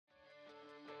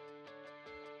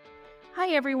Hi,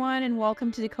 everyone, and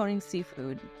welcome to Decoding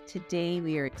Seafood. Today,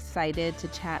 we are excited to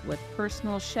chat with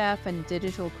personal chef and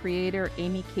digital creator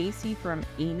Amy Casey from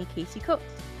Amy Casey Cooks.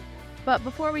 But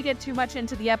before we get too much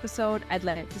into the episode, I'd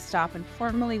like to stop and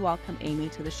formally welcome Amy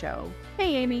to the show.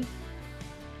 Hey, Amy.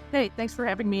 Hey, thanks for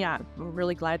having me on. I'm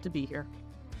really glad to be here.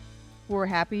 We're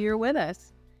happy you're with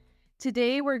us.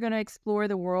 Today, we're going to explore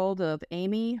the world of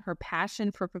Amy, her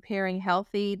passion for preparing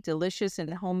healthy, delicious,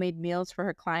 and homemade meals for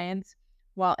her clients,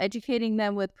 while educating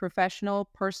them with professional,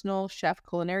 personal chef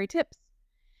culinary tips.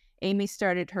 Amy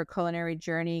started her culinary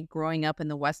journey growing up in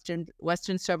the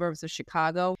western suburbs of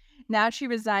Chicago. Now she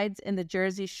resides in the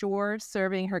Jersey Shore,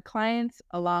 serving her clients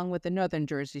along with the Northern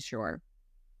Jersey Shore.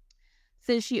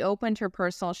 Since she opened her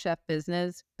personal chef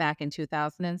business back in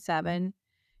 2007,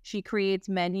 she creates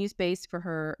menus based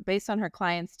on her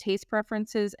clients' taste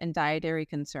preferences and dietary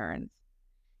concerns.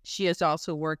 She has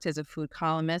also worked as a food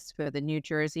columnist for the New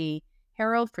Jersey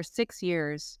Herald for 6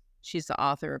 years. She's the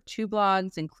author of 2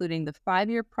 blogs, including the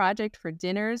 5-Year Project for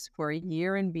Dinners for a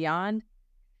Year and Beyond.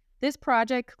 This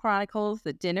project chronicles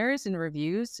the dinners and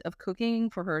reviews of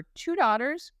cooking for her 2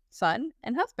 daughters, son,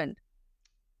 and husband.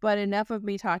 But enough of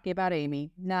me talking about Amy.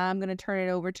 Now I'm going to turn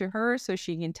it over to her so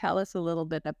she can tell us a little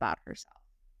bit about herself.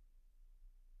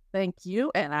 Thank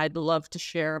you, and I'd love to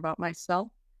share about myself.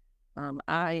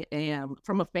 I am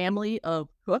from a family of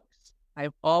cooks.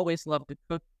 I've always loved to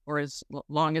cook for as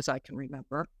long as I can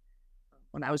remember.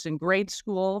 When I was in grade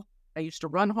school, I used to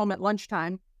run home at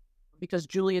lunchtime because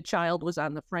Julia Child was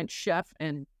on The French Chef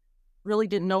and really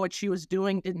didn't know what she was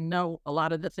doing, didn't know a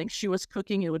lot of the things she was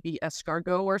cooking. It would be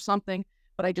escargot or something,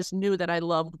 but I just knew that I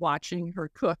loved watching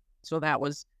her cook. So that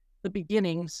was the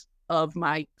beginnings of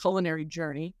my culinary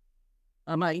journey.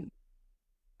 I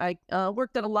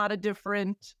worked at a lot of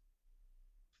different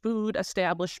food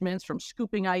establishments, from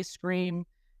scooping ice cream,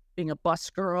 being a bus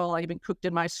girl. I even cooked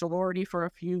in my sorority for a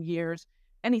few years.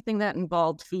 Anything that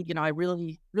involved food, I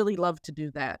really, really loved to do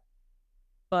that.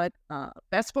 But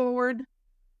fast forward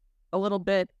a little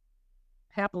bit,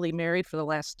 happily married for the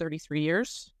last 33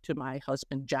 years to my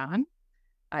husband, John.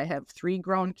 I have 3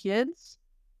 grown kids,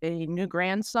 a new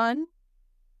grandson,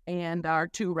 and our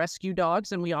 2 rescue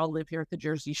dogs, and we all live here at the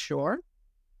Jersey Shore.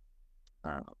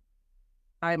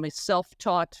 I'm a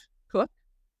self-taught cook.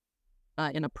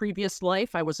 In a previous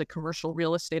life, I was a commercial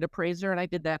real estate appraiser, and I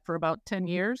did that for about 10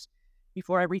 years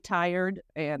before I retired.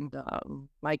 And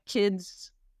my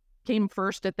kids came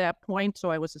first at that point, so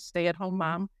I was a stay-at-home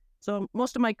mom. So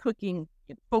most of my cooking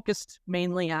focused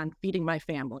mainly on feeding my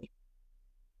family.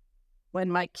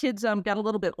 When my kids got a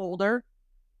little bit older,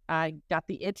 I got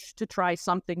the itch to try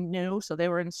something new. So they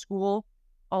were in school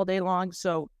all day long.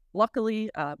 So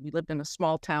luckily, we lived in a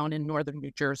small town in northern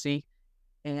New Jersey,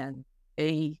 and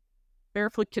a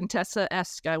Barefoot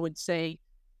Contessa-esque, I would say,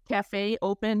 cafe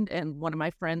opened, and one of my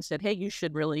friends said, hey, you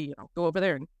should really go over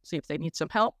there and see if they need some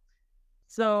help.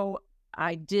 So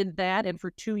I did that, and for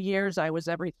 2 years, I was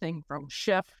everything from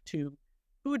chef to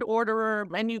food orderer,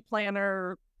 menu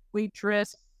planner,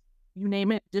 waitress, you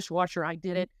name it, dishwasher, I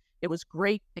did it. It was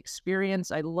great experience.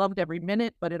 I loved every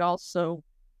minute, but it also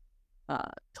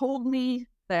told me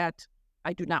that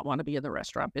I do not want to be in the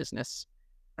restaurant business.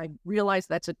 I realized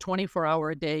that's a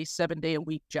 24-hour-a-day,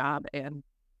 7-day-a-week job, and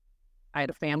I had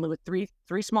a family with three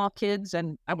small kids,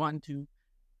 and I wanted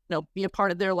to, be a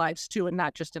part of their lives too, and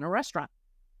not just in a restaurant.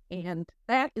 And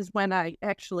that is when I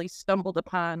actually stumbled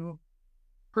upon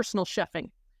personal chefing.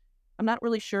 I'm not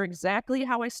really sure exactly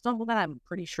how I stumbled on it. I'm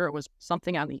pretty sure it was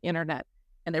something on the internet,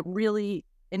 and it really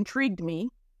intrigued me.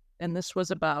 And this was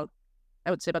about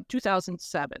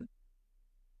 2007.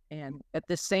 And at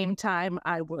the same time,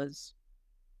 I was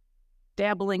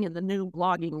dabbling in the new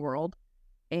blogging world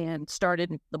and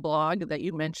started the blog that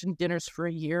you mentioned, Dinners for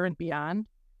a Year and Beyond.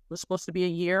 It was supposed to be a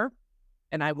year,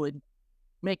 and I would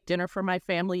make dinner for my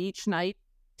family each night,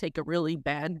 take a really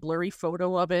bad, blurry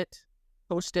photo of it,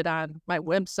 post it on my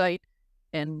website,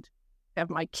 and have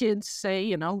my kids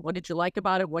say, what did you like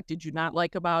about it? What did you not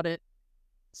like about it?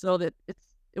 So that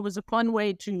it was a fun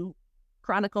way to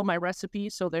chronicle my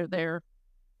recipes, so they're there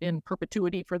in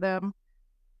perpetuity for them.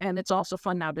 And it's also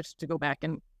fun now just to go back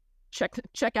and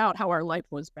check out how our life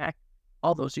was back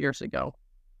all those years ago.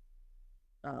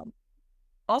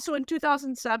 Also in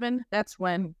 2007, that's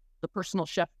when the personal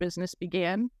chef business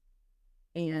began,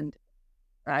 and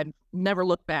I've never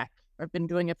looked back. I've been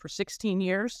doing it for 16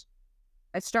 years.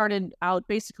 I started out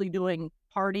basically doing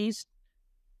parties,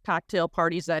 cocktail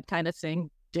parties, that kind of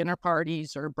thing, dinner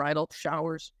parties or bridal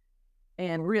showers,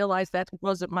 and realized that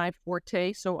wasn't my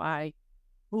forte. So I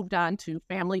moved on to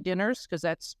family dinners because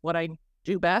that's what I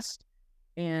do best.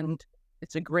 And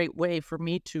It's a great way for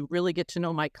me to really get to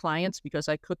know my clients because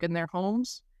I cook in their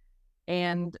homes,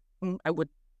 and I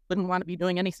wouldn't want to be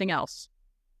doing anything else.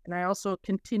 And I also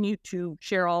continue to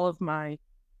share all of my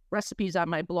recipes on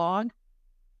my blog,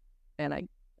 and I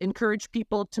encourage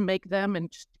people to make them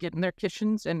and just get in their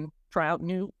kitchens and try out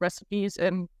new recipes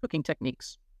and cooking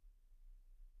techniques.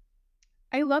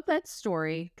 I love that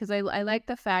story because I like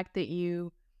the fact that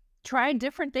you tried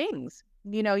different things.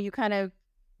 You kind of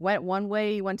went one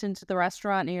way, you went into the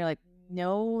restaurant and you're like,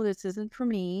 no, this isn't for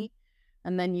me.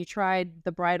 And then you tried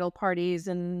the bridal parties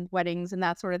and weddings and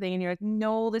that sort of thing. And you're like,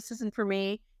 no, this isn't for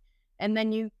me. And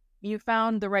then you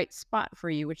found the right spot for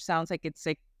you, which sounds like it's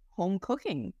like home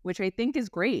cooking, which I think is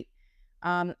great.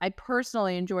 I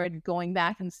personally enjoyed going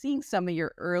back and seeing some of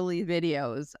your early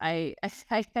videos. I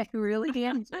really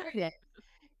enjoyed it.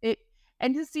 It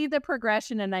and to see the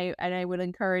progression, and I would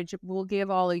encourage, we'll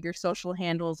give all of your social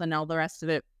handles and all the rest of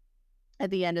it at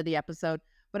the end of the episode.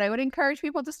 But I would encourage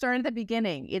people to start at the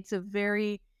beginning.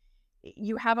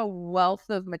 You have a wealth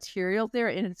of material there,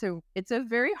 and it's a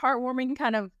very heartwarming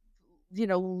kind of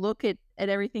look at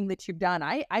everything that you've done.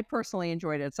 I personally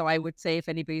enjoyed it, so I would say if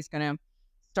anybody's gonna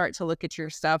start to look at your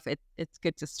stuff, it's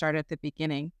good to start at the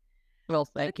beginning. Well,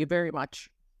 thank you very much.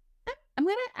 I'm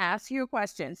gonna ask you a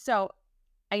question. So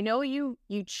I know you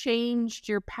changed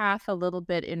your path a little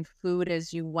bit in food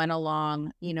as you went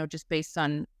along, just based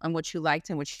on what you liked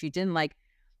and what you didn't like.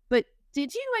 But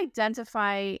did you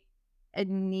identify a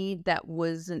need that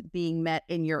wasn't being met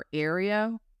in your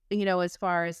area, as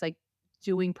far as like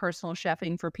doing personal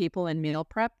chefing for people and meal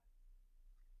prep?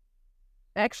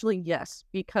 Actually, yes,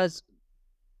 because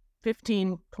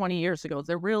 15, 20 years ago,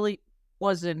 there really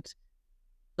wasn't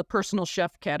the personal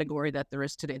chef category that there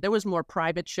is today. There was more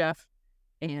private chef,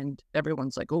 and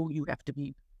everyone's like, oh, you have to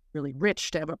be really rich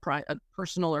to have a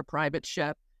personal or private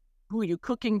chef. Who are you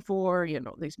cooking for?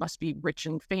 These must be rich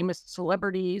and famous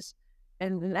celebrities.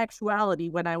 And in actuality,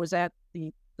 when I was at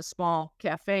the small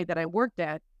cafe that I worked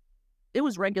at, it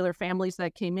was regular families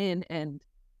that came in, and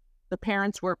the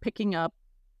parents were picking up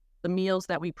the meals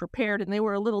that we prepared, and they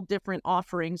were a little different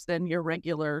offerings than your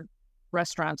regular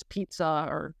restaurants, pizza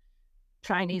or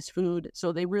Chinese food.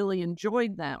 So they really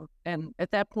enjoyed them. And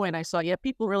at that point, I saw, yeah,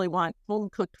 people really want home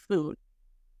cooked food.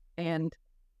 And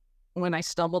when I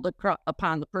stumbled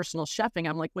upon the personal chefing,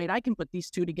 I'm like, wait, I can put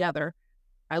these two together.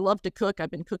 I love to cook.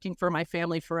 I've been cooking for my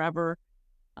family forever.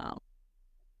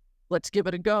 Let's give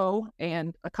it a go.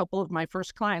 And a couple of my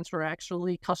first clients were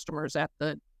actually customers at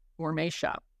the gourmet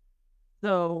shop.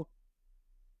 So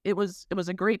it was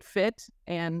a great fit.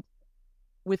 And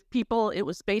with people, it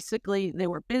was basically they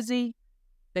were busy.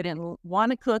 They didn't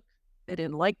want to cook. They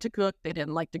didn't like to cook. They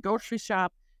didn't like to grocery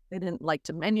shop. They didn't like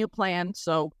to menu plan.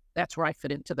 So that's where I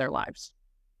fit into their lives.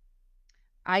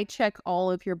 I check all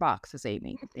of your boxes,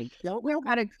 Amy. I don't know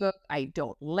how to cook. I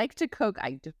don't like to cook.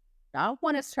 I do not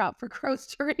want to shop for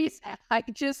groceries. I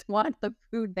just want the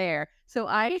food there. So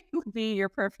I would be your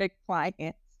perfect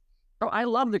client. Oh, I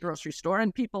love the grocery store,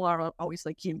 and people are always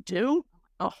like, "You do?"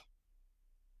 Oh,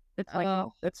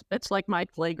 it's like my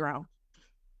playground.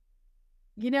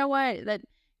 You know what?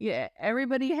 Yeah,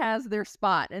 everybody has their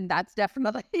spot, and that's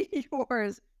definitely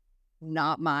yours,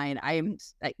 not mine.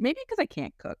 Maybe because I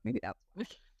can't cook. Maybe that's why.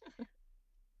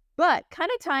 But kind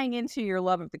of tying into your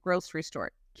love of the grocery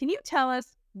store, can you tell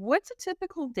us what's a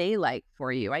typical day like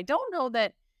for you? I don't know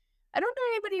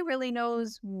anybody really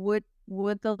knows what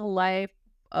the life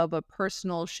of a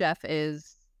personal chef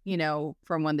is,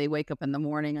 from when they wake up in the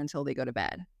morning until they go to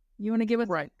bed. You want to give us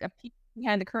a peek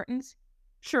behind the curtains?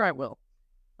 Sure, I will.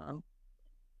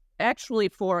 Actually,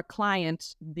 for a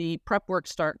client, the prep work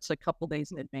starts a couple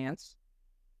days in advance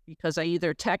because I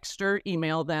either text or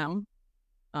email them.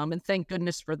 And thank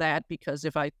goodness for that, because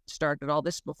if I started all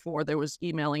this before there was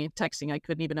emailing and texting, I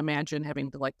couldn't even imagine having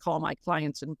to call my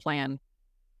clients and plan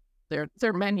their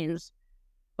menus.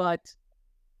 But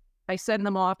I send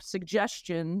them off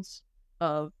suggestions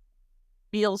of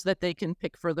meals that they can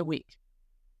pick for the week.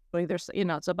 So either,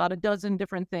 it's about a dozen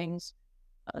different things,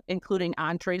 including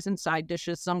entrees and side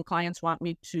dishes. Some clients want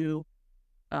me to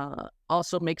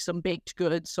also make some baked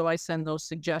goods, so I send those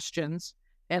suggestions.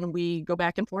 And we go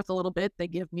back and forth a little bit. They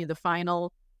give me the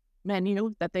final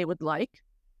menu that they would like.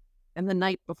 And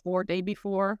the day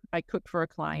before, I cook for a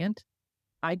client.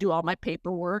 I do all my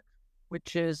paperwork,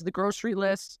 which is the grocery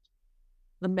list,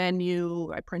 the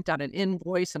menu. I print out an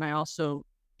invoice, and I also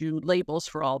do labels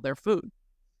for all their food.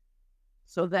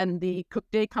 So then the cook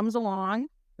day comes along.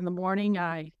 In the morning,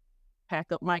 I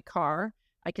pack up my car.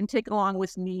 I can take along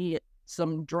with me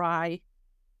some dry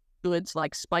goods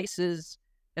like spices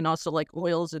and also like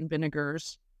oils and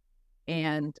vinegars.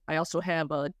 And I also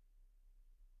have a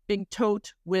big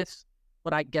tote with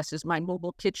what I guess is my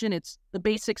mobile kitchen. It's the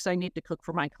basics I need to cook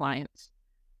for my clients.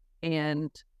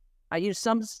 And I use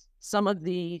some of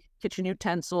the kitchen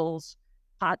utensils,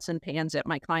 pots and pans at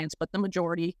my clients, but the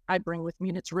majority I bring with me,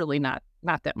 and it's really not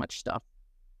that much stuff.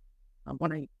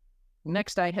 When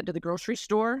I head to the grocery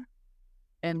store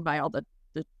and buy all the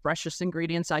freshest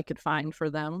ingredients I could find for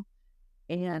them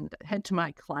and head to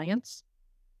my clients.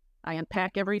 I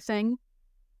unpack everything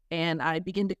and I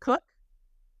begin to cook.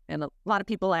 And a lot of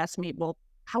people ask me, well,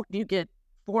 how do you get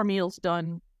 4 meals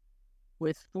done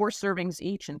with 4 servings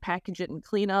each and package it and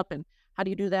clean up? And how do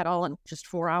you do that all in just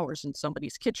 4 hours in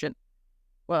somebody's kitchen?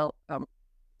 Well,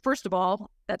 first of all,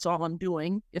 that's all I'm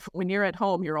doing. When you're at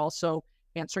home, you're also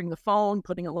answering the phone,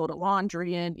 putting a load of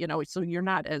laundry in, so you're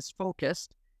not as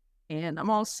focused. And I'm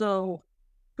also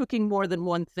cooking more than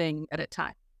one thing at a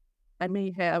time. I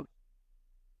may have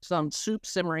some soup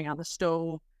simmering on the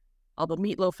stove, I'll have a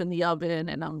meatloaf in the oven,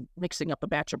 and I'm mixing up a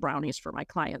batch of brownies for my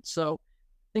clients. So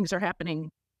things are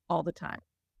happening all the time.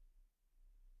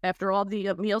 After all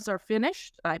the meals are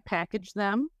finished, I package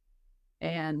them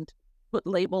and put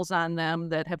labels on them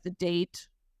that have the date,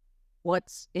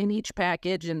 what's in each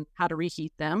package, and how to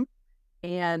reheat them.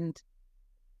 And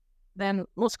then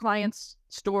most clients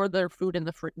store their food in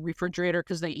the refrigerator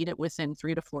because they eat it within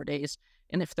 3 to 4 days.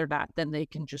 And if they're not, then they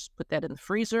can just put that in the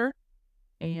freezer.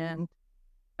 And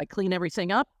I clean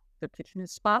everything up. The kitchen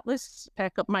is spotless,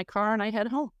 pack up my car, and I head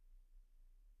home.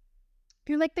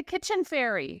 You're like the kitchen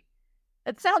fairy.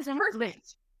 That sounds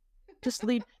perfect. Just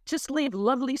leave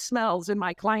lovely smells in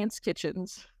my clients'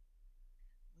 kitchens.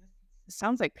 It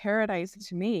sounds like paradise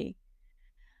to me.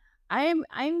 I'm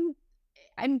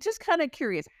just kind of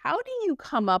curious. How do you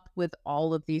come up with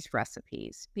all of these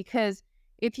recipes? Because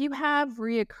if you have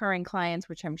reoccurring clients,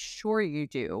 which I'm sure you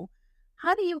do,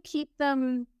 how do you keep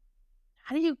them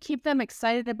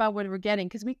excited about what we're getting?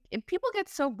 Because people get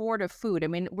so bored of food. I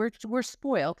mean, we're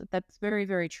spoiled. That's very,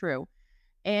 very true.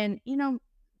 And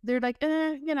they're like,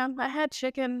 I had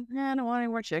chicken. I don't want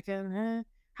any more chicken.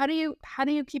 How do you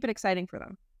keep it exciting for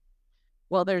them?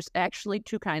 Well, there's actually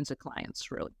 2 kinds of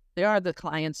clients, really. There are the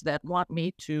clients that want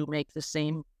me to make the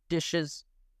same dishes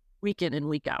week in and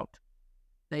week out.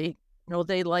 They know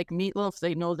they like meatloaf.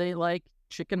 They know they like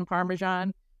chicken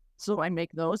parmesan. So I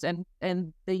make those, and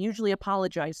they usually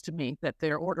apologize to me that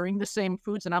they're ordering the same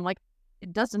foods. And I'm like,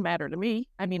 it doesn't matter to me.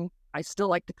 I mean, I still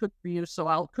like to cook for you, so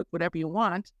I'll cook whatever you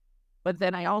want. But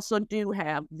then I also do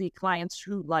have the clients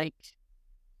who like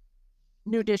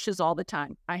new dishes all the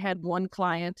time. I had one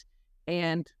client,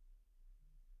 and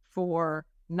for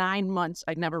 9 months,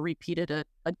 I never repeated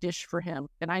a dish for him.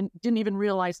 And I didn't even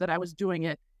realize that I was doing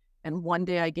it. And one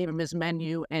day I gave him his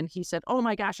menu, and he said, oh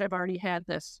my gosh, I've already had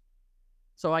this.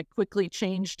 So I quickly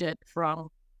changed it from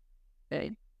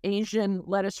an Asian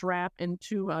lettuce wrap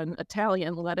into an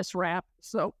Italian lettuce wrap.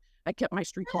 So I kept my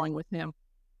streak going with him.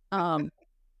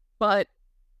 But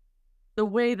the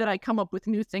way that I come up with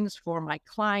new things for my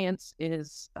clients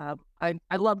is I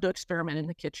love to experiment in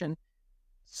the kitchen.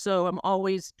 So I'm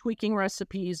always tweaking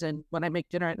recipes. And when I make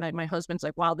dinner at night, my husband's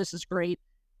like, wow, this is great.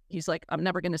 He's like, I'm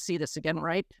never going to see this again,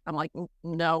 right? I'm like,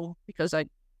 no, because I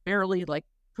barely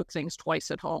cook things twice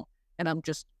at home. And I'm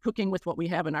just cooking with what we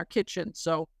have in our kitchen.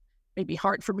 So it may be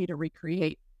hard for me to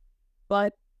recreate.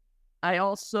 But I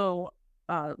also,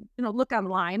 look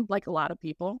online like a lot of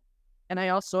people. And I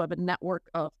also have a network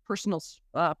of personal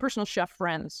chef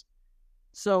friends.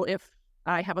 So if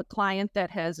I have a client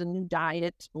that has a new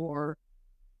diet or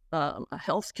a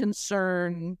health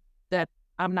concern that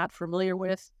I'm not familiar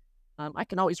with, I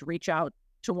can always reach out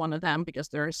to one of them because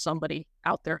there is somebody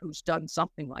out there who's done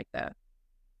something like that.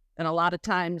 And a lot of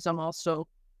times I'm also,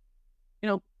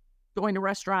 going to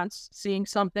restaurants, seeing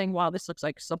something, wow, this looks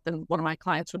like something one of my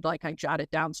clients would like. I jot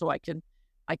it down so I can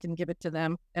give it to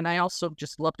them. And I also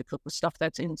just love to cook with stuff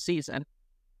that's in season.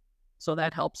 So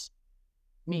that helps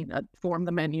me form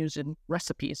the menus and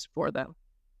recipes for them.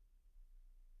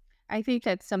 I think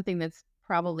that's something that's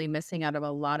probably missing out of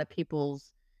a lot of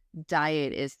people's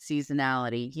diet is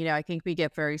seasonality. I think we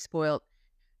get very spoiled,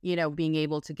 being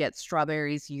able to get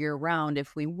strawberries year round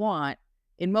if we want.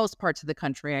 In most parts of the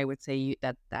country, I would say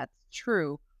that's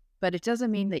true, but it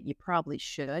doesn't mean that you probably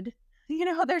should.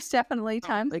 There's definitely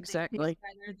times exactly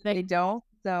they don't.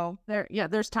 So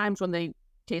there's times when they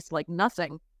taste like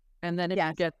nothing, and then if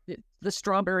you get the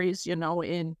strawberries,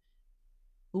 in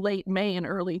late May and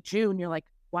early June, you're like,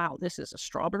 wow, this is a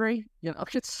strawberry.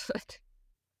 It's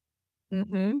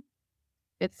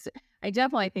I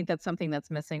definitely think that's something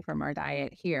that's missing from our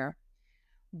diet here.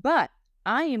 But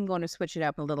I am going to switch it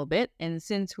up a little bit, and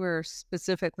since we're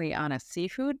specifically on a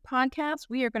seafood podcast,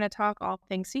 we are going to talk all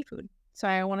things seafood. So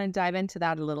I want to dive into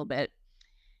that a little bit.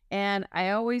 And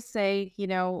I always say,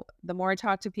 the more I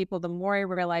talk to people, the more I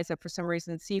realize that for some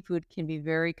reason seafood can be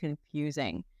very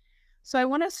confusing. So I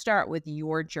want to start with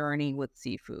your journey with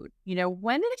seafood.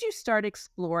 When did you start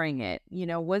exploring it?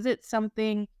 Was it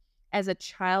something as a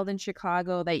child in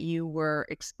Chicago that you were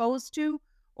exposed to?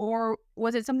 Or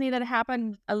was it something that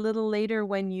happened a little later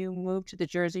when you moved to the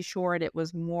Jersey Shore and it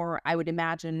was more, I would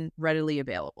imagine, readily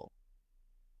available?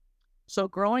 So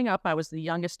growing up, I was the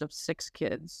youngest of 6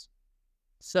 kids.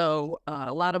 So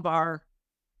a lot of our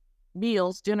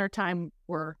meals, dinner time,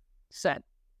 were set.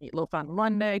 Meatloaf on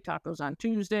Monday, tacos on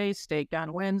Tuesday, steak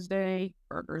on Wednesday,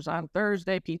 burgers on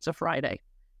Thursday, pizza Friday.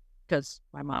 Because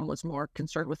my mom was more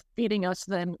concerned with feeding us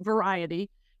than variety,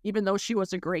 even though she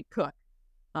was a great cook.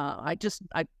 I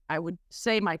would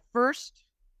say my first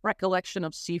recollection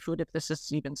of seafood, if this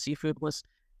is even seafood, was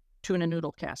tuna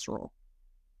noodle casserole.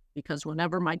 Because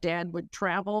whenever my dad would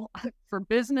travel for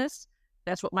business,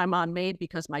 that's what my mom made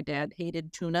because my dad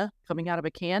hated tuna coming out of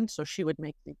a can. So she would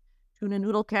make the tuna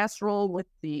noodle casserole with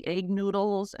the egg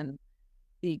noodles and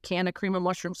the can of cream of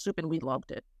mushroom soup, and we loved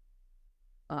it.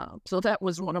 So that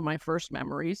was one of my first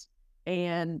memories.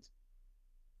 And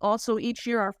also, each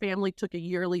year our family took a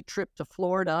yearly trip to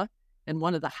Florida. And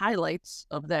one of the highlights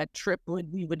of that trip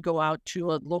we would go out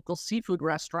to a local seafood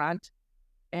restaurant,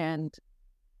 and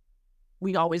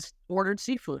we always ordered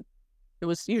seafood. It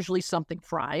was usually something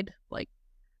fried, like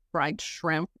fried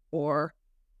shrimp or,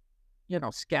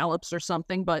 scallops or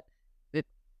something. But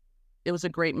it was a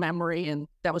great memory. And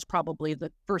that was probably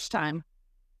the first time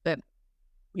that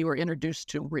we were introduced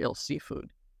to real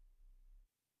seafood.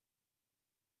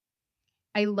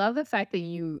 I love the fact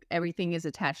that everything is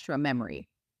attached to a memory.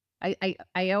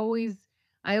 I always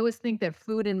think that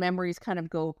food and memories kind of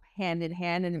go hand in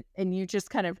hand, and you just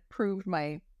kind of proved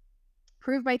my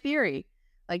theory.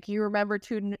 Like you remember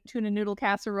tuna noodle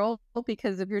casserole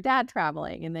because of your dad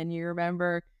traveling, and then you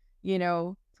remember,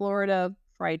 Florida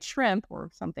fried shrimp or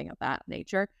something of that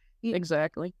nature.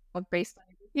 Exactly. Based on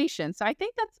your vacation. So I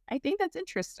think that's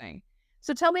interesting.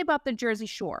 So tell me about the Jersey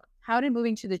Shore. How did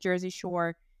moving to the Jersey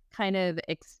Shore kind of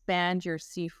expand your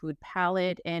seafood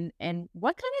palate, and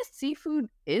what kind of seafood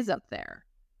is up there?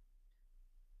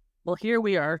 Well, here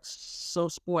we are so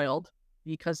spoiled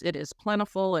because it is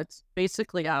plentiful. It's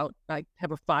basically out. I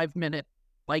have a 5-minute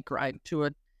bike ride to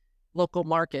a local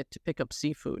market to pick up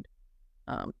seafood.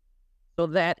 Um, so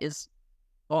that is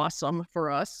awesome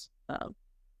for us.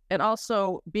 And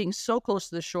also, being so close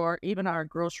to the shore, even our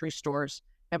grocery stores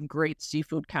have great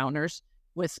seafood counters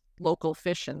with local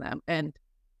fish in them. And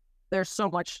there's so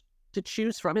much to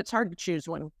choose from. It's hard to choose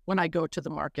when I go to the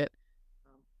market.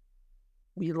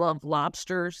 We love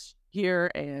lobsters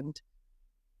here, and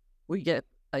we get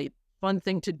a fun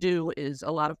thing to do is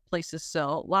a lot of places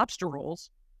sell lobster rolls,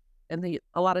 and they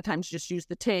a lot of times just use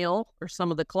the tail or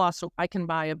some of the claws. So I can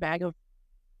buy a bag of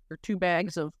or 2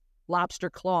 bags of lobster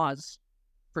claws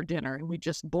for dinner, and we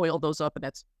just boil those up, and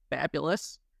that's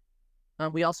fabulous.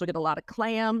 We also get a lot of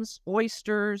clams,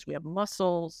 oysters. We have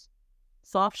mussels,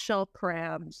 soft shell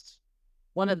crabs.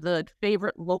 One of the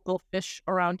favorite local fish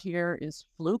around here is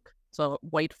fluke. So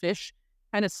white fish,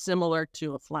 kind of similar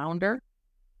to a flounder.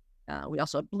 We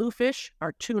also have bluefish.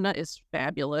 Our tuna is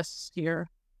fabulous here.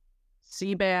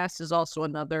 Sea bass is also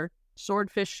another.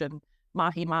 Swordfish and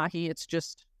mahi-mahi. It's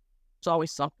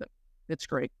always something. It's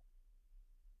great.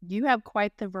 You have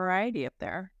quite the variety up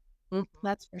there. Mm.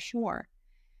 That's for sure.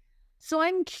 So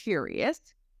I'm curious,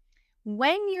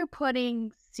 when you're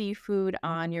putting seafood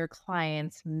on your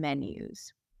clients'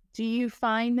 menus, do you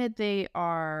find that they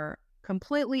are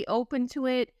completely open to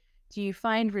it? Do you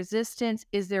find resistance?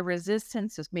 Is there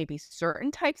resistance to maybe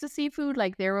certain types of seafood?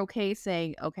 Like they're okay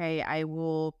saying, okay, I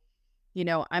will,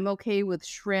 I'm okay with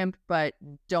shrimp, but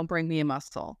don't bring me a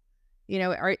mussel.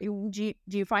 Do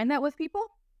you find that with people?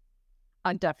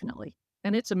 Definitely.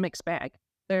 And it's a mixed bag.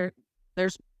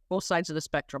 There's both sides of the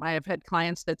spectrum. I have had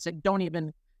clients that said, don't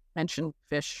even mention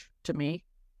fish to me.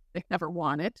 They never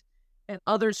want it. And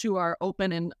others who are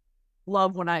open and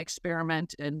love when I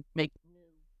experiment and make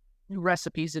new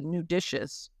recipes and new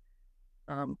dishes.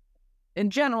 In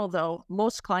general, though,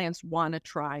 most clients want to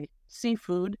try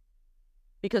seafood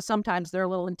because sometimes they're a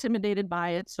little intimidated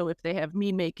by it. So if they have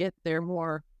me make it, they're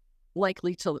more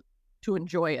likely to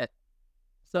enjoy it.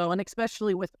 So, and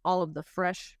especially with all of the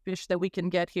fresh fish that we can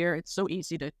get here, it's so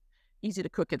easy to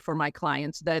cook it for my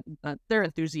clients that they're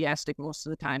enthusiastic most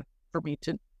of the time for me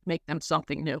to make them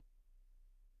something new.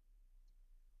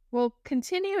 Well,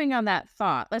 continuing on that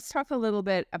thought, let's talk a little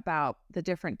bit about the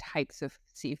different types of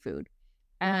seafood.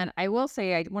 And I will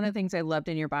say, one of the things I loved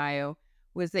in your bio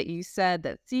was that you said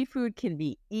that seafood can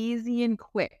be easy and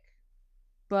quick.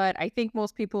 but I think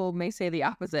most people may say the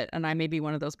opposite, and I may be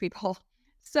one of those people.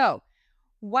 So,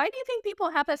 why do you think people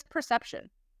have this perception?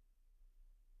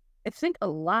 I think a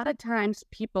lot of times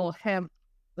people have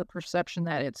the perception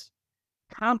that it's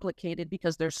complicated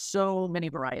because there's so many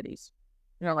varieties.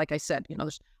 Like I said,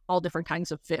 there's all different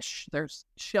kinds of fish. There's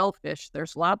shellfish,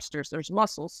 there's lobsters, there's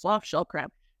mussels, soft shell crab.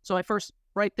 So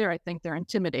right there, I think they're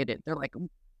intimidated. They're like,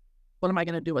 what am I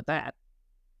going to do with that?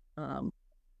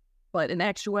 But in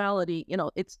actuality,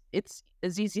 it's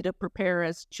as easy to prepare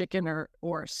as chicken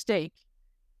or steak.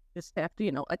 Just have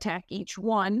to, attack each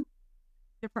one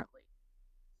differently.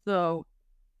 So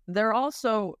they're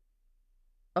also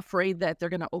afraid that they're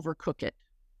going to overcook it.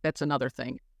 That's another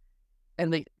thing.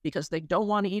 And because they don't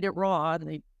want to eat it raw, and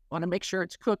they want to make sure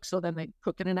it's cooked, so then they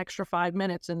cook it an extra 5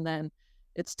 minutes, and then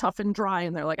it's tough and dry,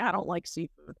 and they're like, I don't like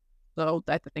seafood. So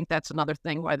I think that's another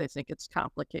thing why they think it's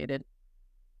complicated.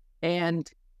 And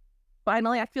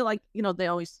finally, I feel like,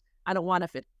 I don't want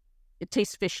if it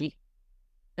tastes fishy.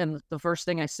 And the first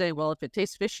thing I say, well, if it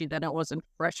tastes fishy, then it wasn't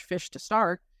fresh fish to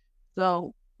start.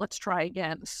 So let's try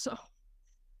again. So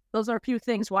those are a few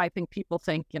things why I think people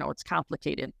think, it's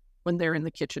complicated when they're in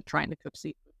the kitchen trying to cook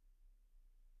seafood.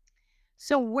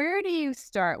 So, where do you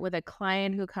start with a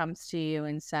client who comes to you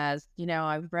and says,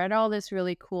 I've read all this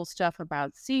really cool stuff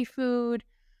about seafood.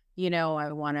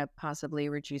 I want to possibly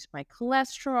reduce my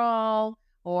cholesterol,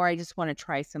 or I just want to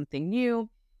try something new.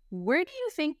 What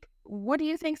do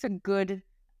you think's a good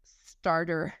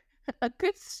starter, a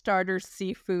good starter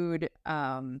seafood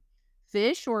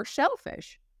fish or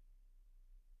shellfish?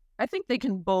 I think they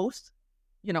can both,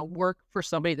 work for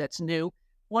somebody that's new.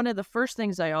 One of the first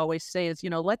things I always say is,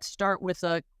 let's start with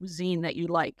a cuisine that you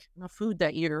like, a food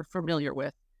that you're familiar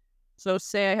with. So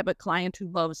say I have a client who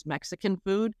loves Mexican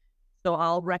food. So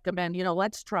I'll recommend,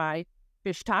 let's try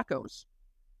fish tacos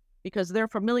because they're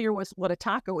familiar with what a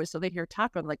taco is. So they hear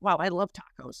taco and like, wow, I love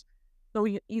tacos. So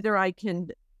either I can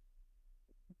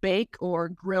bake or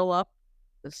grill up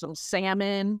some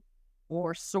salmon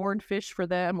or swordfish for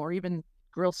them, or even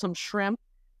grill some shrimp,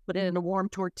 put it in a warm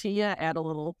tortilla, add a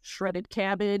little shredded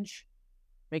cabbage,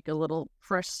 make a little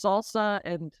fresh salsa,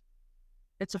 and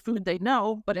it's a food they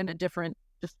know, but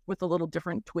just with a little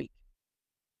different tweak.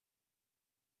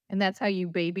 And that's how you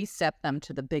baby step them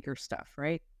to the bigger stuff,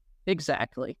 right?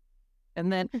 Exactly.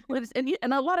 And then,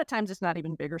 and a lot of times it's not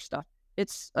even bigger stuff.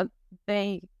 It's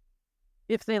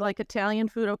if they like Italian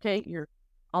food, okay,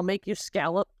 I'll make you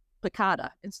scallop piccata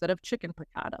instead of chicken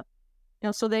piccata.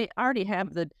 So they already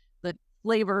have the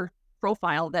flavor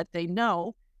profile that they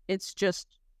know. It's just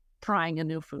trying a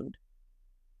new food.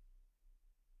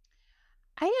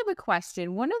 I have a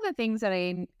question. One of the things that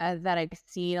I've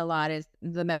seen a lot is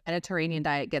the Mediterranean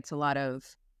diet gets a lot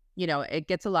of, it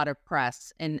gets a lot of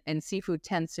press, and seafood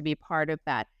tends to be part of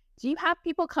that. Do you have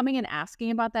people coming and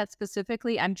asking about that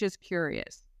specifically? I'm just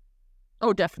curious.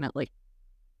 Oh, definitely.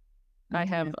 I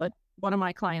have one of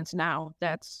my clients now.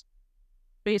 That's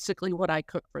basically what I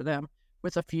cook for them,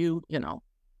 with a few,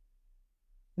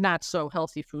 not so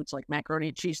healthy foods like macaroni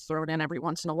and cheese thrown in every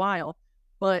once in a while.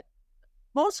 But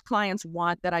most clients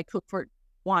want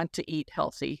to eat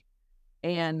healthy.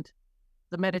 And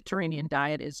the Mediterranean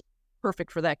diet is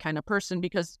perfect for that kind of person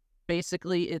because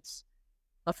basically it's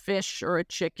a fish or a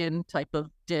chicken type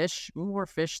of dish, more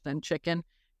fish than chicken,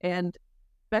 and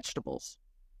vegetables,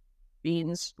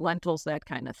 beans, lentils, that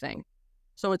kind of thing.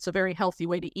 So it's a very healthy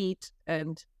way to eat.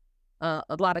 And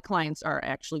a lot of clients are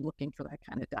actually looking for that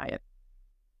kind of diet.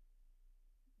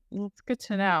 Well, it's good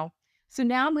to know. So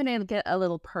now I'm going to get a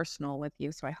little personal with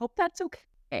you. So I hope that's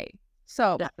okay.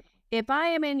 So Definitely. if I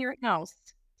am in your house,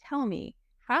 tell me,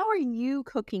 how are you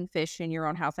cooking fish in your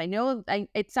own house? I know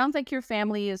it sounds like your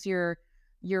family is your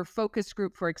focus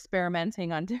group for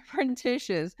experimenting on different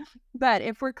dishes. But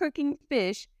if we're cooking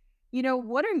fish,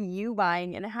 what are you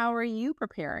buying and how are you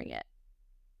preparing it?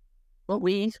 Well,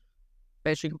 we,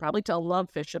 as you can probably tell, love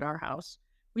fish at our house.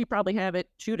 We probably have it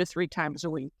 2 to 3 times a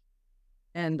week.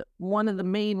 And one of the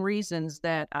main reasons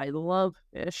that I love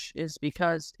fish is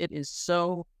because it is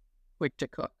so quick to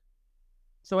cook.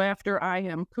 So after I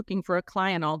am cooking for a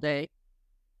client all day,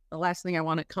 the last thing I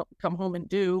want to come home and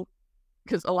do,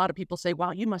 because a lot of people say,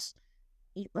 wow, you must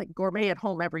eat like gourmet at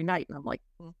home every night. And I'm like,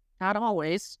 not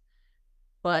always,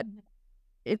 but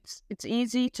it's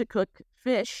easy to cook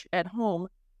fish at home.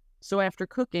 So after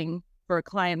cooking for a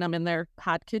client, I'm in their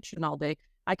hot kitchen all day,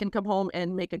 I can come home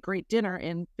and make a great dinner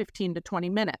in 15 to 20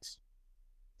 minutes.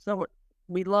 So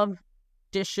we love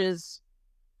dishes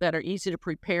that are easy to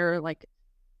prepare, like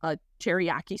a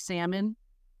teriyaki salmon.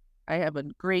 I have a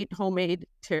great homemade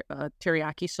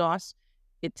teriyaki sauce.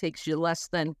 It takes you less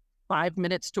than 5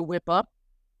 minutes to whip up,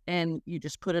 and you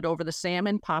just put it over the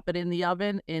salmon, pop it in the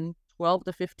oven. In 12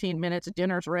 to 15 minutes,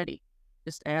 dinner's ready.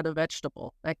 Just add a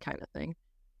vegetable, that kind of thing.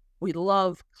 We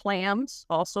love clams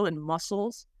also and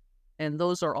mussels, and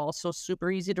those are also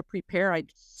super easy to prepare. I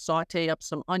saute up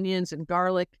some onions and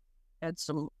garlic, add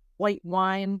some white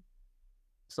wine,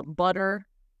 some butter,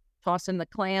 toss in the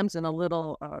clams and a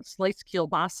little sliced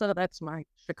kielbasa. That's my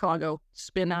Chicago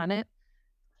spin on it.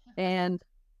 And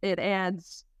it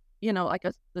adds,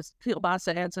 this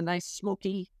kielbasa adds a nice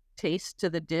smoky taste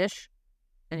to the dish.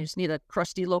 And you just need a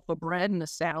crusty loaf of bread and a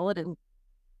salad and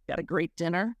got a great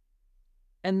dinner.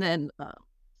 And then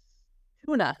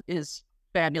tuna is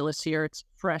fabulous here. It's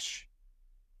fresh,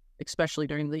 especially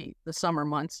during the summer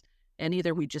months. And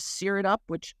either we just sear it up,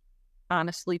 which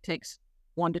honestly takes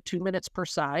 1 to 2 minutes per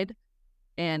side,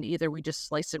 and either we just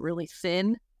slice it really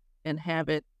thin and have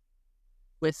it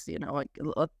with,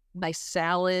 a nice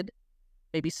salad,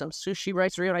 maybe some sushi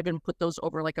rice, or I even put those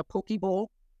over like a poke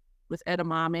bowl with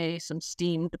edamame, some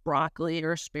steamed broccoli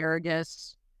or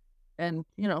asparagus, and,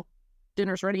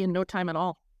 dinner's ready in no time at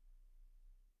all.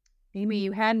 Amy,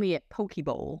 you had me at poke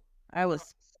bowl. I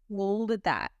was sold at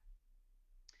that.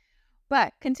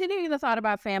 But continuing the thought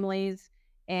about families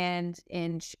and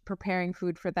preparing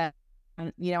food for that,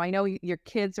 I know your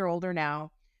kids are older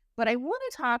now, but I want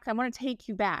to take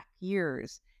you back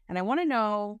years, and I want to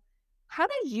know, how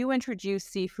did you introduce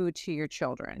seafood to your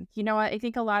children? I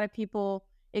think a lot of people,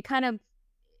 it kind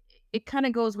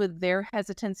of goes with their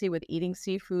hesitancy with eating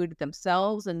seafood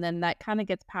themselves, and then that kind of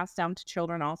gets passed down to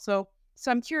children also. So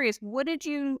I'm curious, what did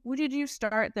you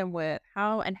start them with?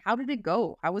 How did it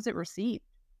go? How was it received?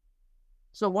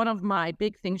 So one of my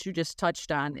big things you just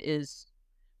touched on is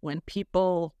when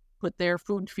people put their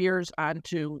food fears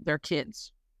onto their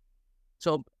kids.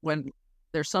 So when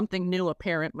there's something new, a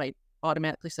parent might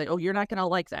automatically say, "Oh, you're not going to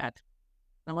like that."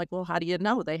 I'm like, "Well, how do you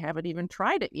know? They haven't even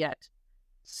tried it yet."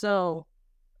 So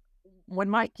when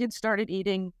my kids started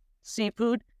eating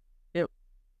seafood,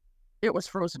 it was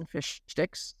frozen fish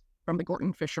sticks from the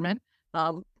Gorton fishermen.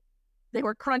 They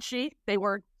were crunchy. They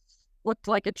looked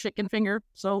like a chicken finger,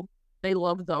 so they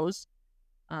loved those.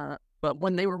 But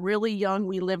when they were really young,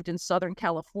 we lived in Southern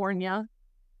California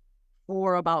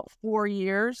for about 4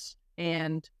 years,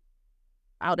 and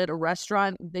out at a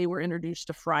restaurant, they were introduced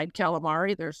to fried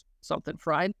calamari. There's something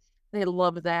fried. They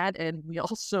loved that, and we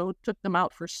also took them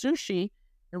out for sushi,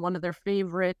 and one of their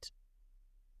favorite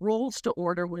rolls to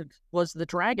order was the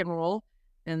dragon roll,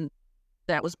 and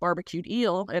that was barbecued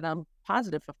eel. And I'm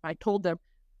positive if I told them,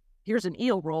 "Here's an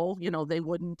eel roll," they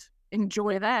wouldn't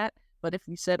enjoy that. But if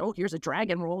we said, "Oh, here's a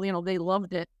dragon roll," they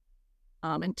loved it.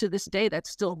 And to this day,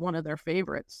 that's still one of their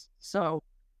favorites. So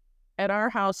at our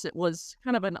house, it was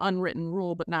kind of an unwritten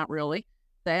rule, but not really,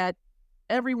 that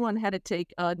everyone had to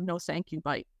take a no thank you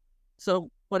bite.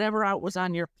 So whatever out was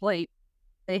on your plate,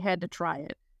 they had to try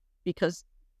it, because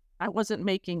I wasn't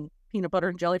making peanut butter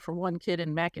and jelly for one kid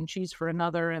and mac and cheese for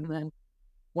another, and then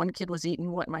one kid was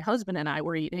eating what my husband and I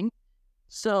were eating.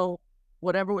 So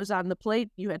whatever was on the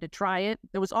plate, you had to try it.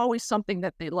 There was always something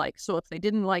that they liked. So if they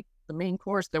didn't like the main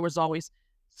course, there was always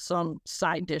some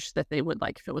side dish that they would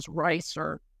like. If it was rice,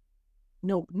 or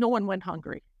no one went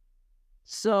hungry.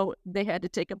 So they had to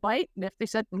take a bite. And if they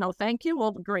said, "No, thank you,"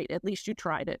 well, great, at least you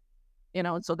tried it.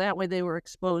 And so that way they were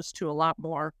exposed to a lot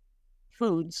more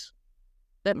foods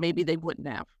that maybe they wouldn't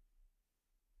have.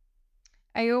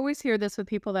 I always hear this with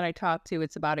people that I talk to.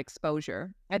 It's about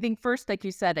exposure. I think first, like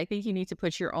you said, I think you need to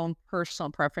put your own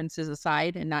personal preferences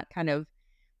aside and not kind of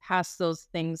pass those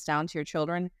things down to your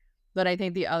children. But I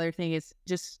think the other thing is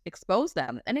just expose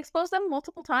them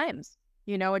multiple times,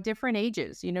 at different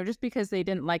ages. Just because they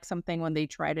didn't like something when they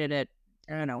tried it at,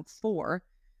 I don't know, 4,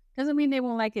 doesn't mean they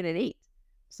won't like it at 8.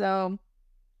 So,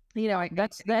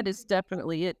 that is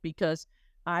definitely it, because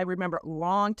I remember a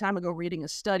long time ago reading a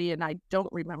study, and I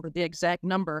don't remember the exact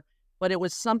number, but it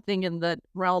was something in the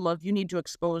realm of you need to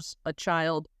expose a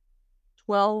child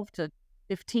 12 to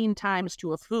 15 times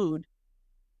to a food,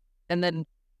 and then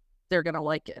they're going to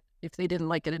like it if they didn't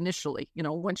like it initially.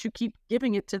 Once you keep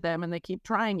giving it to them and they keep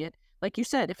trying it, like you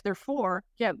said, if they're 4,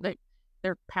 yeah,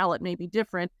 their palate may be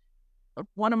different.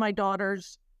 One of my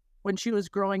daughters, when she was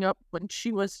growing up, when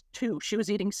she was 2, she was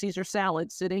eating Caesar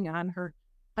salad sitting on her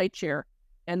high chair.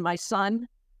 And my son,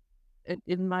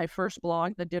 in my first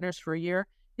blog, The Dinners for a Year,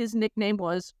 his nickname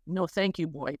was No Thank You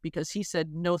Boy, because he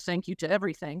said no thank you to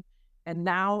everything. And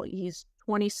now he's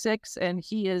 26 and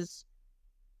he is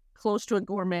close to a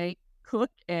gourmet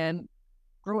cook and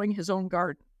growing his own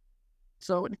garden.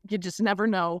 So you just never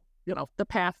know, the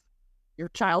path your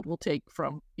child will take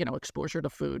from, exposure to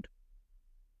food.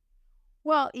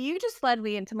 Well, you just led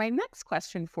me into my next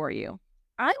question for you.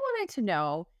 I wanted to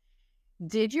know,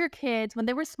 did your kids, when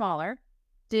they were smaller,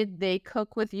 did they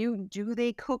cook with you? Do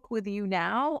they cook with you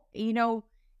now?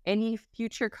 Any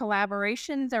future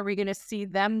collaborations? Are we going to see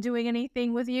them doing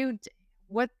anything with you?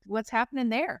 What's happening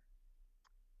there?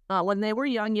 When they were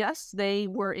young, yes, they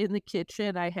were in the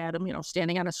kitchen. I had them,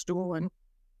 standing on a stool and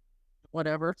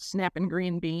whatever, snapping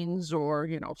green beans or,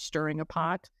 stirring a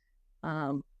pot.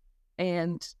 Um,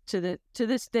 and to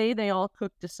this day, they all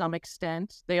cook to some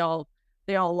extent. They all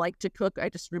like to cook. I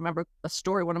just remember a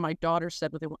story one of my daughters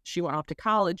said when she went off to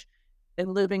college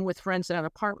and living with friends in an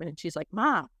apartment. And she's like,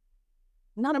 Mom,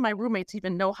 none of my roommates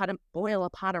even know how to boil a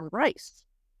pot of rice.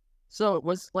 So it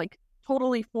was like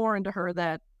totally foreign to her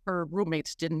that her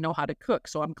roommates didn't know how to cook.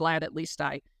 So I'm glad at least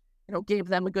I, gave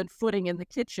them a good footing in the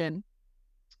kitchen.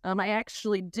 I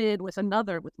actually did with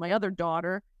my other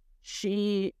daughter.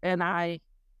 She and I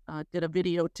did a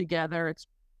video together. It's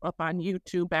up on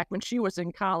YouTube back when she was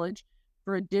in college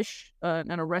for a dish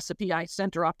and a recipe I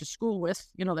sent her off to school with,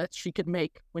 that she could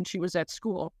make when she was at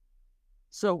school.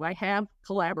 So I have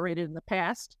collaborated in the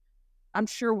past. I'm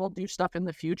sure we'll do stuff in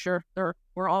the future.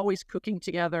 We're always cooking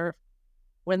together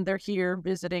when they're here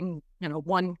visiting.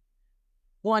 One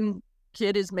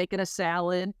kid is making a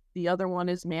salad, the other one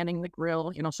is manning the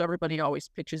grill. So everybody always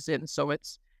pitches in. So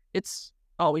it's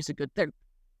always they're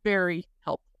very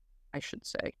helpful, I should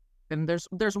say. And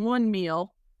there's one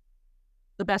meal,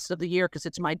 the best of the year because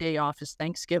it's my day off, is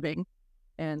Thanksgiving,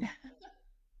 and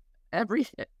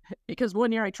because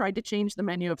one year I tried to change the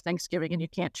menu of Thanksgiving, and you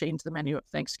can't change the menu of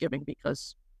Thanksgiving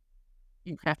because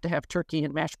you have to have turkey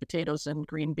and mashed potatoes and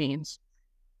green beans.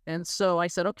 And so I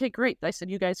said, okay, great. I said,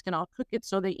 you guys can all cook it.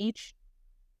 So they each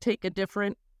take a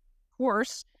different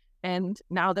course. And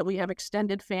now that we have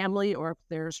extended family, or if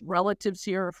there's relatives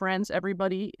here or friends,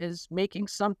 everybody is making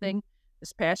something.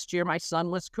 This past year, my son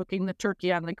was cooking the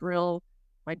turkey on the grill.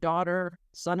 My daughter,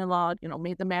 son-in-law,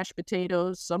 made the mashed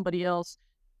potatoes. Somebody else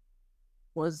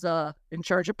was in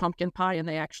charge of pumpkin pie, and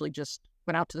they actually just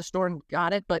went out to the store and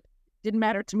got it. But it didn't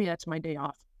matter to me. That's my day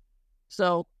off.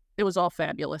 So it was all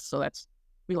fabulous. So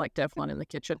we like to have fun in the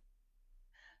kitchen.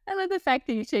 I love the fact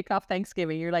that you take off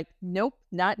Thanksgiving. You're like, nope,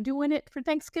 not doing it for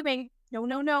Thanksgiving. No,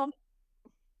 no, no.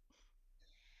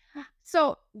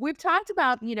 So we've talked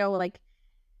about, like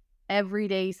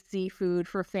everyday seafood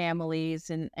for families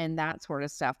and that sort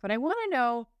of stuff. But I want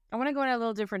to go in a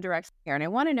little different direction here. And I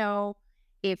want to know,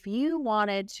 if you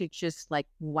wanted to just like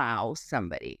wow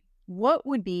somebody, what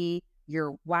would be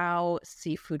your wow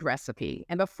seafood recipe?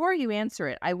 And before you answer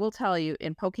it, I will tell you,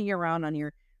 in poking around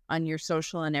on your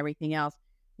social and everything else,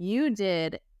 you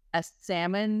did a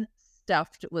salmon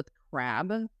stuffed with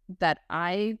crab that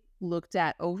I looked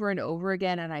at over and over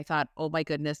again, and I thought, oh my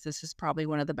goodness, this is probably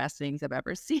one of the best things I've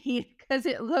ever seen because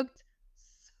it looked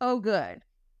so good.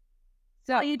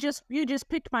 So you just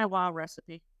picked my wow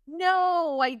recipe.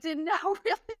 No, I did not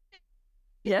really.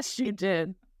 Yes, you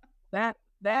did. That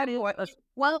is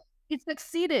well, it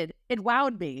succeeded. It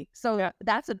wowed me. So yeah.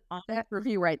 That's an honest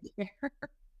review right there.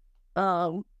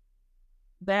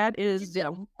 That is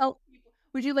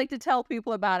Would you like to tell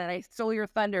people about it? I stole your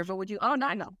thunder, but would you? Oh, no,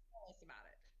 I know. Tell us about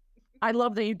it. I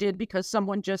love that you did, because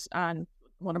someone just on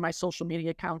one of my social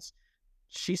media accounts,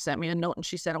 she sent me a note and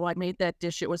she said, "Oh, I made that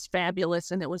dish. It was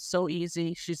fabulous and it was so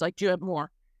easy." She's like, "Do you have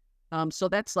more?" So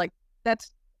that's one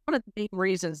of the main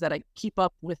reasons that I keep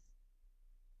up with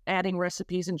adding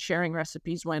recipes and sharing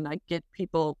recipes, when I get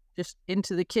people just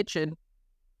into the kitchen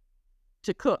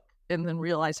to cook and then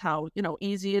realize how,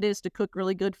 easy it is to cook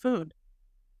really good food.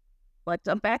 But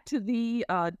back to the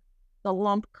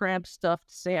lump crab stuffed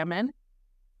salmon.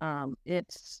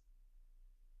 It's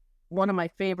one of my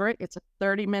favorite. It's a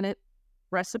 30-minute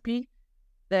recipe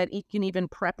that you can even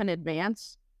prep in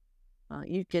advance.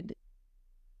 You could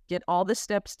get all the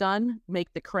steps done,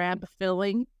 make the crab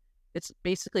filling. It's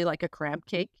basically like a crab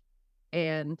cake,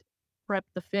 and prep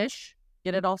the fish,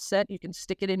 get it all set. You can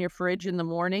stick it in your fridge in the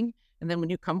morning, and then when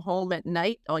you come home at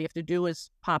night, all you have to do is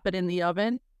pop it in the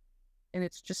oven, and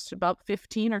it's just about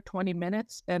 15 or 20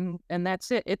 minutes, and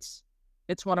that's it.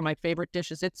 It's one of my favorite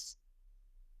dishes.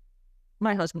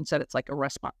 My husband said it's like a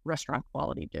restaurant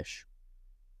quality dish.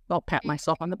 I'll pat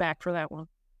myself on the back for that one.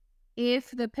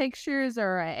 If the pictures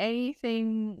are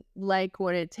anything like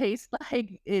what it tastes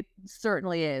like, it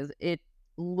certainly is. It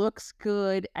looks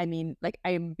good. I mean, like,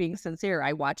 I'm being sincere.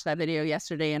 I watched that video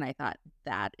yesterday and I thought,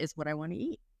 that is what I want to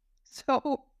eat.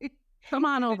 So come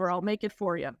on over. I'll make it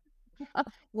for you.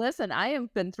 Listen, I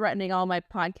have been threatening all my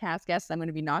podcast guests. I'm going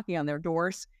to be knocking on their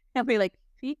doors. I'll be like,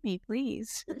 feed me,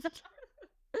 please.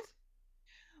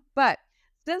 But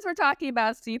since we're talking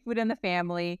about seafood in the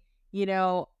family,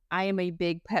 I am a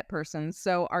big pet person,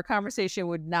 so our conversation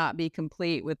would not be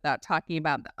complete without talking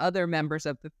about the other members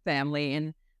of the family,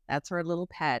 and that's our little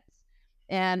pets.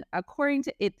 And according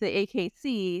to the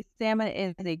AKC, salmon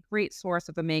is a great source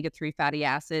of omega-3 fatty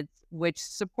acids, which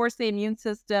supports the immune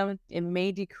system. It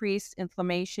may decrease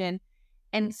inflammation,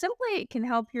 and simply it can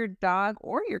help your dog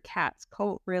or your cat's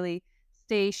coat really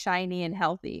stay shiny and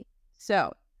healthy.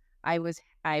 So, I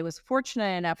was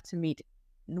fortunate enough to meet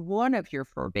one of your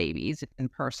fur babies in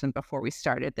person before we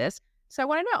started this. So I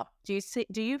want to know,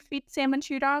 do you feed salmon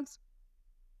to your dogs?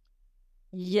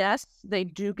 Yes, they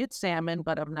do get salmon,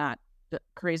 but I'm not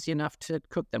crazy enough to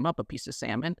cook them up a piece of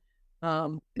salmon.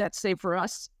 That's safe for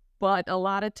us. But a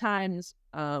lot of times,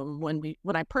 when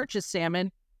I purchase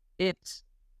salmon, it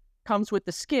comes with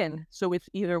the skin. So if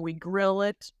either we grill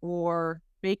it or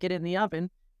bake it in the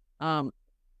oven,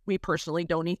 we personally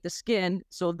don't eat the skin,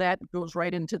 so that goes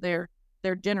right into their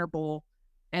dinner bowl,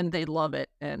 and they love it.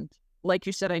 And like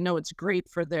you said, I know it's great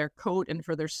for their coat and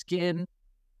for their skin,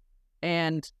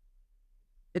 and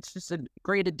it's just a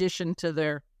great addition to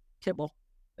their kibble.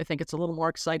 I think it's a little more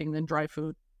exciting than dry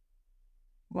food.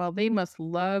 Well, they must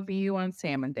love you on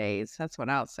salmon days. That's what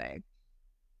I'll say.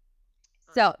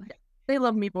 So, Yeah, they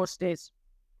love me most days.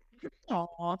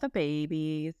 oh, the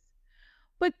babies.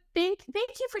 But thank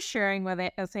you for sharing with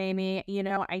us, Amy.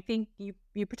 I think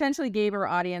you potentially gave our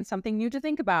audience something new to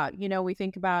think about. We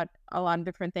think about a lot of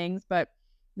different things, but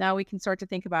now we can start to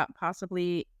think about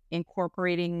possibly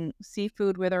incorporating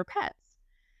seafood with our pets.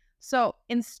 So,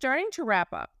 in starting to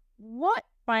wrap up, what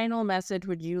final message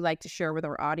would you like to share with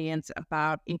our audience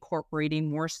about incorporating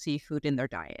more seafood in their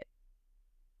diet?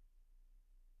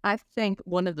 I think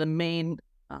one of the main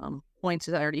points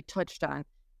that I already touched on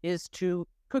is to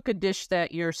cook a dish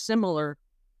that you're familiar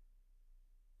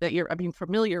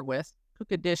with.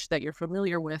 Cook a dish that you're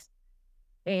familiar with,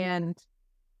 and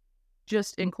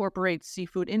just incorporate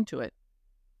seafood into it.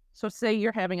 So say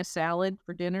you're having a salad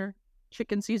for dinner,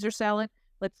 chicken Caesar salad.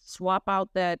 Let's swap out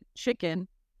that chicken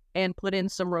and put in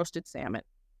some roasted salmon.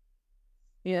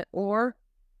 Yeah, or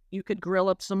you could grill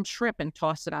up some shrimp and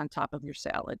toss it on top of your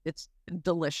salad. It's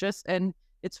delicious, and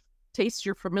it's tastes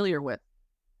you're familiar with.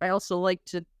 I also like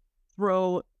to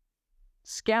throw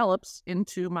scallops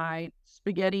into my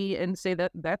spaghetti and say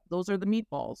that those are the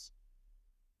meatballs.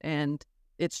 And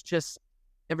it's just,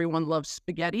 everyone loves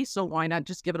spaghetti, so why not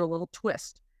just give it a little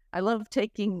twist? I love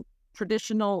taking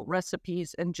traditional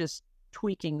recipes and just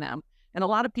tweaking them. And a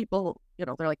lot of people,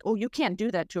 they're like, oh, you can't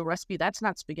do that to a recipe. That's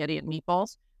not spaghetti and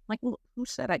meatballs. I'm like, well, who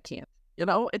said I can't?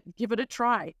 Give it a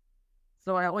try.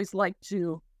 So I always like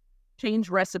to change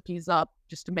recipes up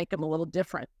just to make them a little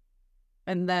different.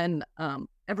 And then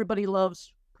everybody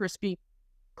loves crispy,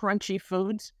 crunchy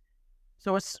foods.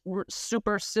 So it's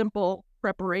super simple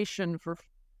preparation for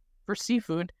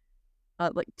seafood.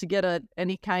 Like to get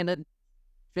any kind of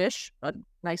fish, a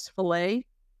nice fillet,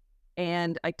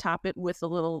 and I top it with a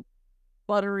little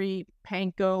buttery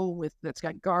panko that's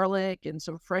got garlic and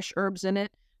some fresh herbs in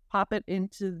it. Pop it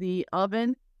into the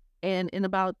oven, and in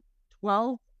about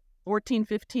 14,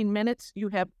 15 minutes, you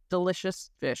have delicious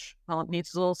fish. It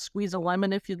needs a little squeeze of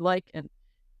lemon if you'd like, and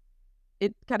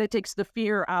it kind of takes the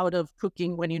fear out of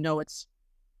cooking when it's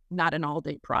not an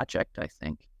all-day project, I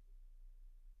think.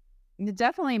 It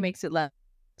definitely makes it less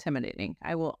intimidating.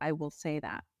 I will say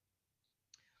that.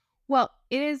 Well,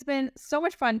 it has been so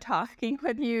much fun talking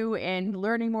with you and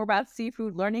learning more about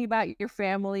seafood, learning about your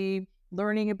family,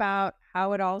 learning about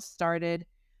how it all started.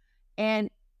 And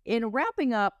in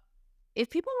wrapping up, if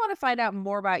people want to find out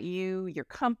more about you, your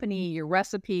company, your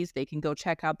recipes, they can go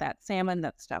check out that salmon,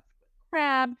 that stuffed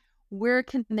crab. Where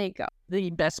can they go? The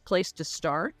best place to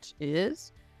start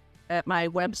is at my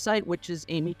website, which is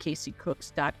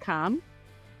amycaseycooks.com.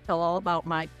 Tell all about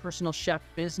my personal chef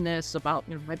business, about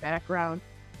my background,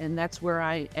 and that's where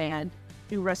I add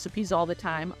new recipes all the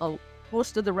time.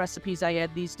 Most of the recipes I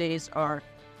add these days are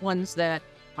ones that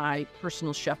my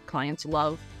personal chef clients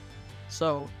love,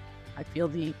 so I feel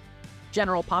the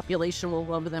general population will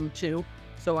love them too.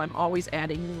 So I'm always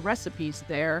adding new recipes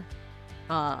there.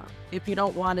 If you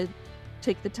don't want to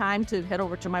take the time to head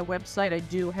over to my website, I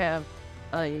do have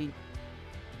a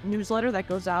newsletter that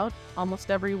goes out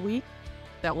almost every week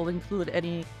that will include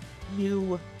any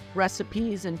new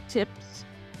recipes and tips.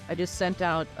 I just sent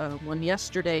out one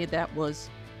yesterday that was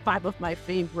 5 of my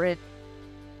favorite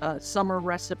summer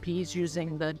recipes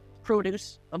using the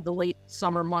produce of the late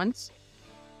summer months.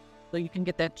 So you can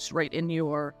get that just right in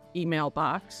your email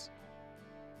box.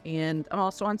 And I'm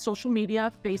also on social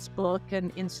media, Facebook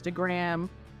and Instagram,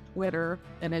 Twitter,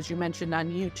 and as you mentioned, on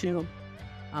YouTube.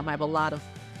 I have a lot of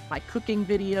my cooking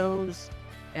videos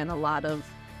and a lot of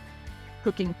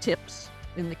cooking tips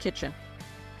in the kitchen.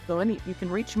 So you can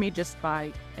reach me just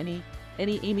by any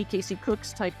Amy Casey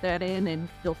Cooks, type that in and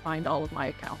you'll find all of my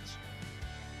accounts.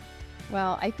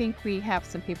 Well, I think we have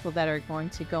some people that are going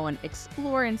to go and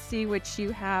explore and see what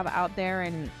you have out there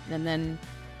and then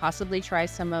possibly try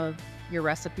some of your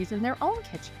recipes in their own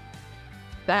kitchen.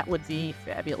 That would be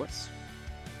fabulous.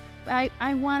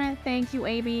 I want to thank you,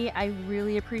 Amy. I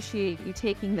really appreciate you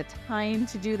taking the time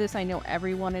to do this. I know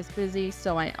everyone is busy,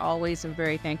 so I always am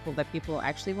very thankful that people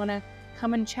actually want to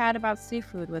come and chat about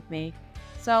seafood with me.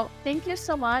 So thank you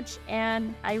so much,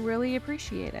 and I really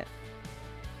appreciate it.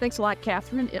 Thanks a lot,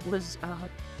 Catherine. It was a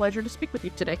pleasure to speak with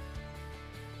you today.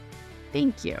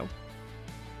 Thank you.